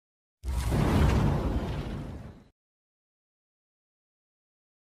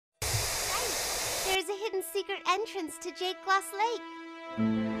hidden secret entrance to Jade Gloss Lake.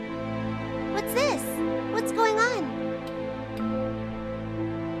 What's this? What's going on?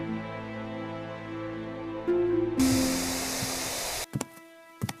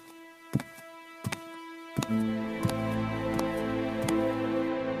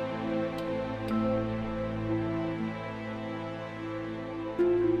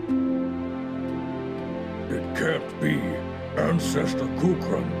 It can't be. Ancestor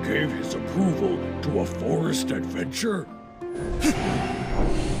Kukran gave his approval to a forest adventure?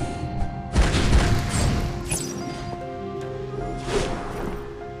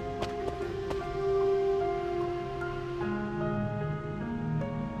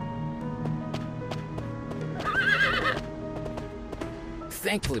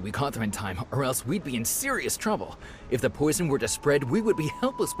 Thankfully, we caught them in time, or else we'd be in serious trouble. If the poison were to spread, we would be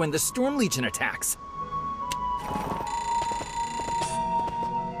helpless when the Storm Legion attacks.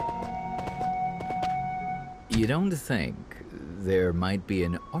 You don't think there might be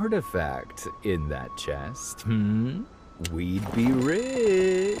an artifact in that chest, hmm? We'd be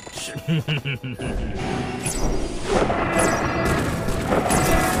rich.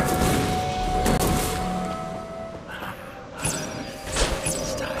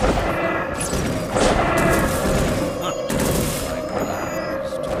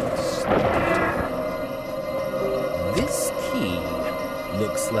 This key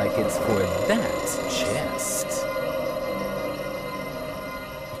looks like it's for that chest.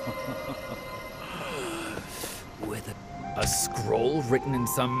 With a scroll written in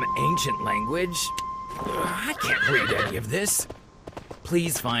some ancient language? I can't read any of this.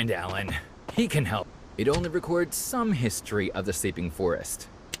 Please find Alan. He can help. It only records some history of the Sleeping Forest.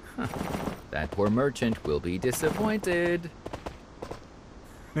 Huh. That poor merchant will be disappointed.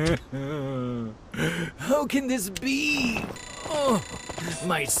 How can this be? Oh,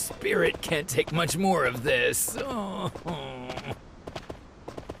 my spirit can't take much more of this. Oh.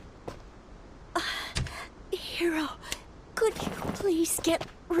 Hero, could you please get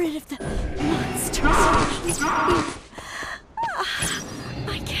rid of the monsters?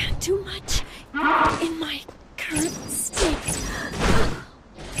 I can't do much in my current state.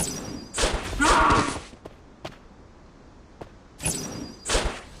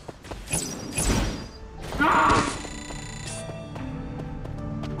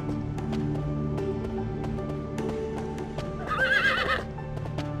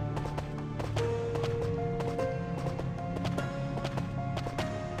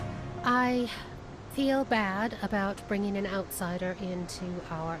 I feel bad about bringing an outsider into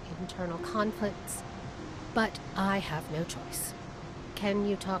our internal conflicts, but I have no choice. Can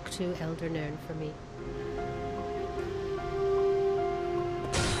you talk to Elder Nern for me?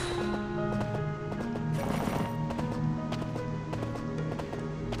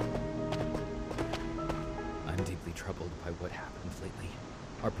 I'm deeply troubled by what happened lately.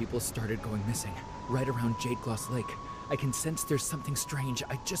 Our people started going missing, right around Jade Gloss Lake. I can sense there's something strange.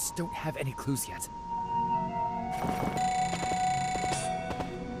 I just don't have any clues yet.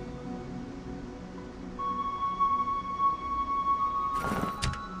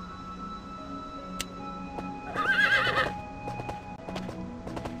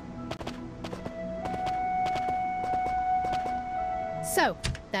 So,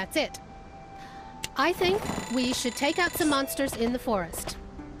 that's it. I think we should take out some monsters in the forest.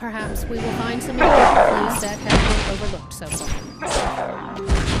 Perhaps we will find some important clues that have been overlooked so far.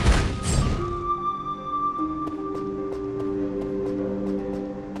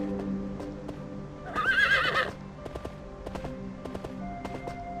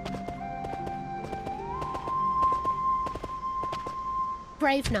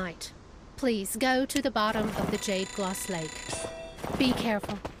 Brave Knight, please go to the bottom of the Jade Gloss Lake. Be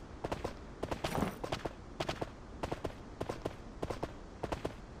careful.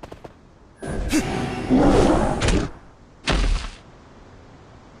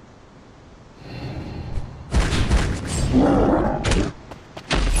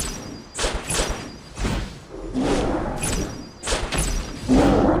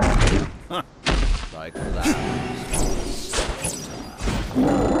 Like lambs.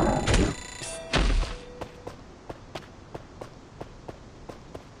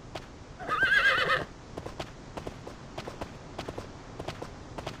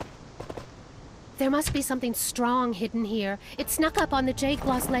 There must be something strong hidden here. It snuck up on the Jade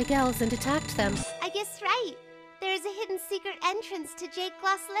Gloss Lake elves and attacked them. I guess right. There's a hidden secret entrance to Jade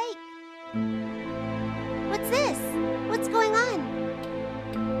Gloss Lake. What's this? What's going on?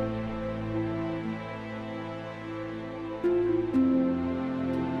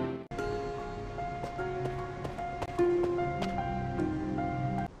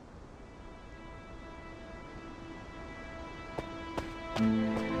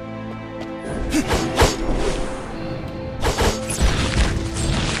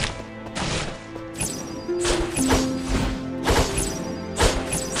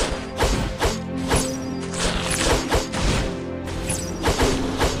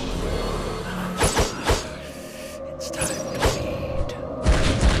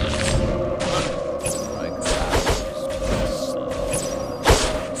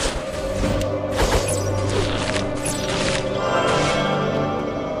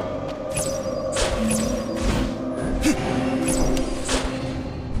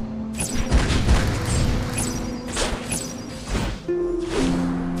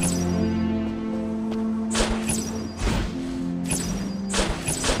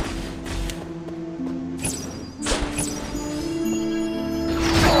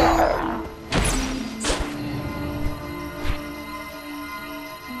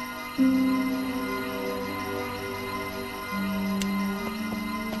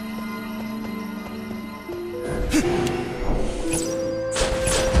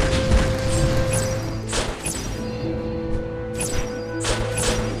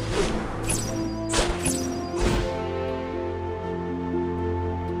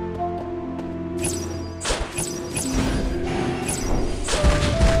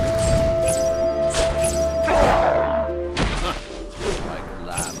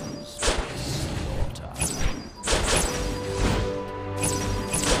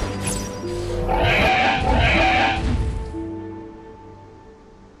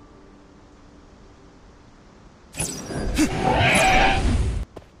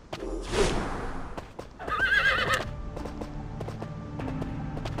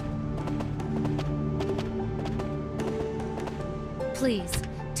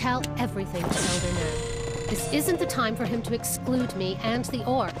 Tell everything to Elder Nan. This isn't the time for him to exclude me and the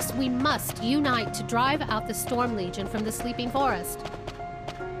orcs. We must unite to drive out the Storm Legion from the Sleeping Forest.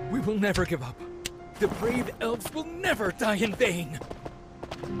 We will never give up. The brave elves will never die in vain.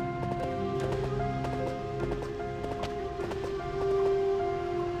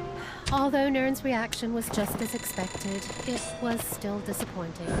 Although Nern's reaction was just as expected, it was still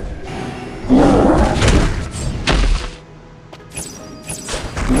disappointing.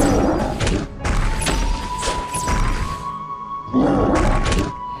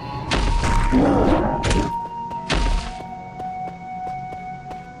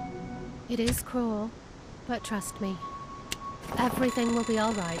 It is cruel, but trust me, everything will be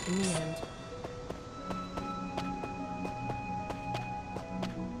all right in the end.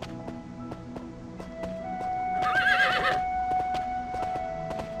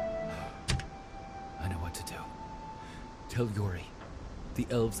 I know what to do. Tell Yori, the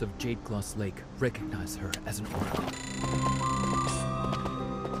elves of Jadegloss Lake recognize her as an oracle.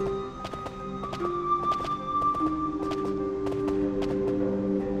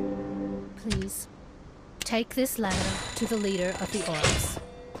 Please, take this letter to the leader of the orcs.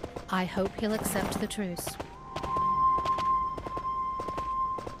 I hope he'll accept the truce.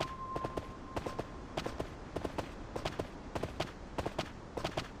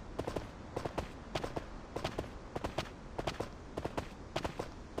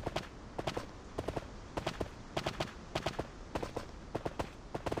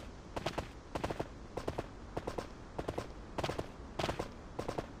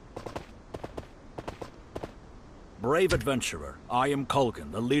 Brave adventurer, I am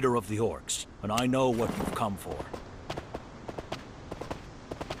Kulgan, the leader of the orcs, and I know what you've come for.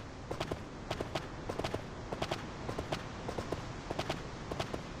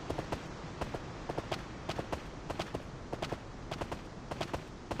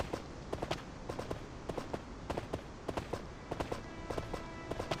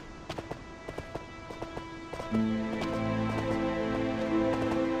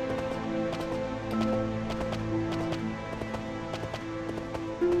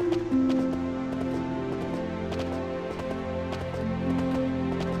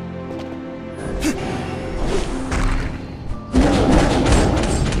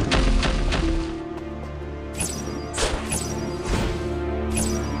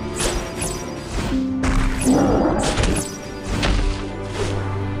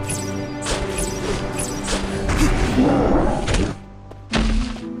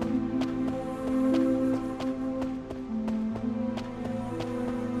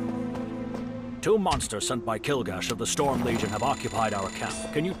 Two monsters sent by Kilgash of the Storm Legion have occupied our camp.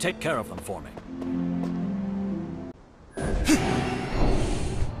 Can you take care of them for me?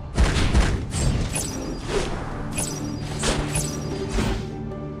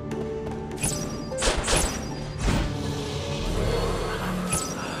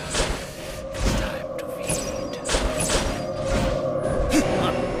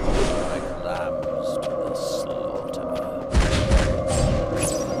 Like lambs to the slaughter.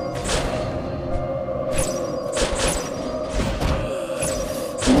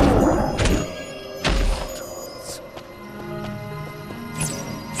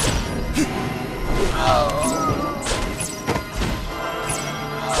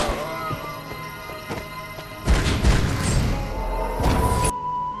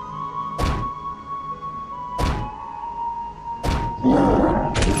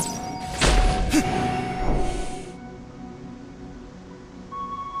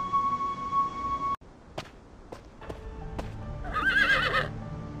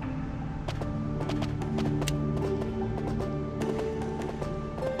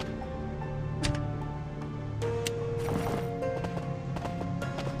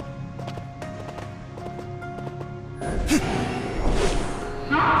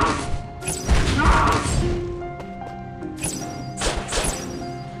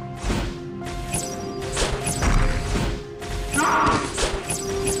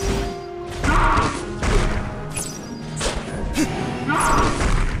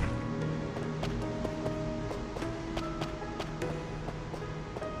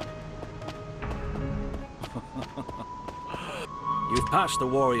 You've passed the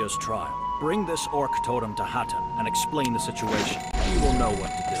warrior's trial. Bring this orc totem to Hatton and explain the situation. He will know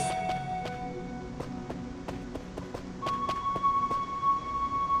what to do.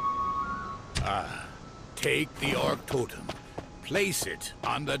 Take the orc totem, place it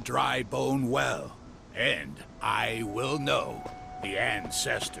on the dry bone well, and I will know the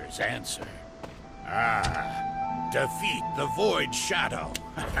ancestors' answer. Defeat the Void Shadow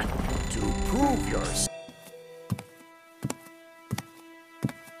to prove yourself.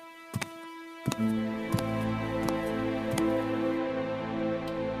 It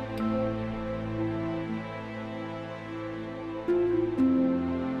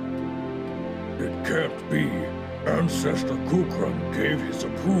can't be. Ancestor Kukran gave his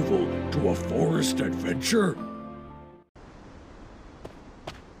approval to a forest adventure?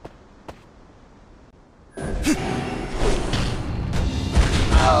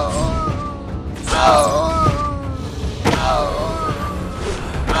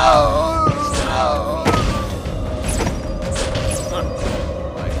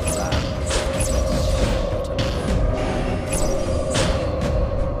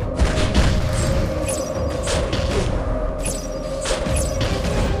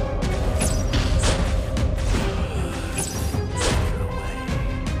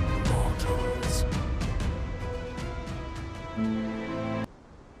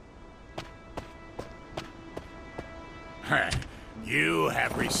 You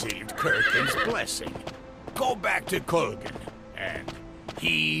have received Kirkin's blessing. Go back to Kulgan, and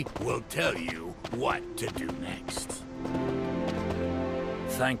he will tell you what to do next.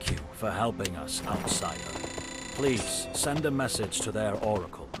 Thank you for helping us, outsider. Please send a message to their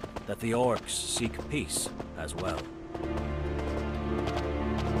oracle that the orcs seek peace as well.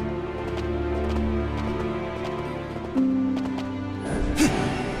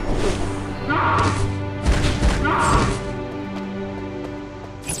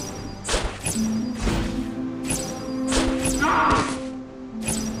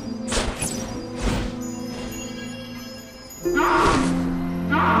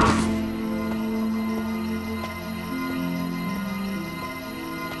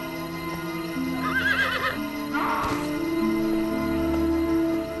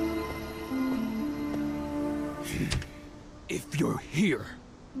 If you're here,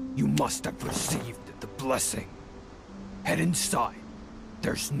 you must have received the blessing. Head inside.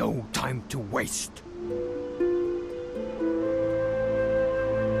 There's no time to waste.